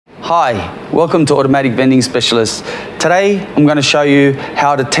Hi, welcome to Automatic Vending Specialists. Today, I'm going to show you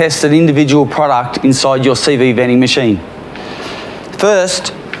how to test an individual product inside your CV vending machine.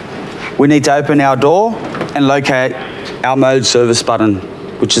 First, we need to open our door and locate our mode service button,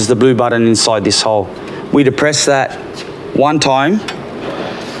 which is the blue button inside this hole. We depress that one time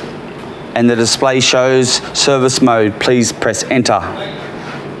and the display shows service mode. Please press enter.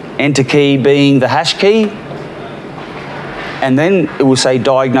 Enter key being the hash key, and then it will say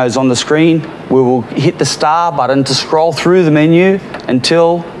diagnose on the screen. We will hit the star button to scroll through the menu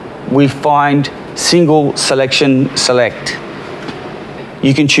until we find single selection select.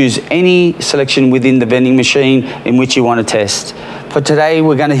 You can choose any selection within the vending machine in which you want to test. For today,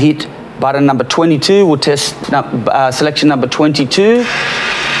 we're going to hit button number 22. We'll test selection number 22,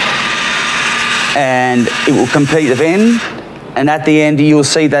 and it will complete the vend. And at the end, you'll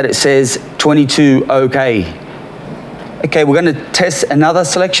see that it says 22 OK. Okay, we're going to test another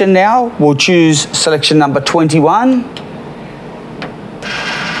selection now. We'll choose selection number 21.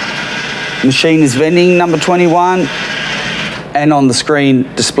 Machine is vending number 21, and on the screen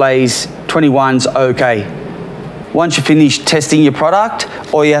displays 21's OK. Once you finish testing your product,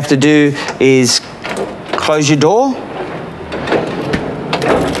 all you have to do is close your door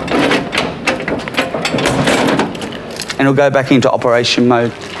and it'll go back into operation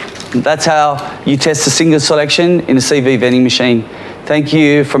mode. That's how you test a single selection in a CV vending machine. Thank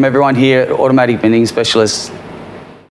you from everyone here at Automatic Vending Specialists.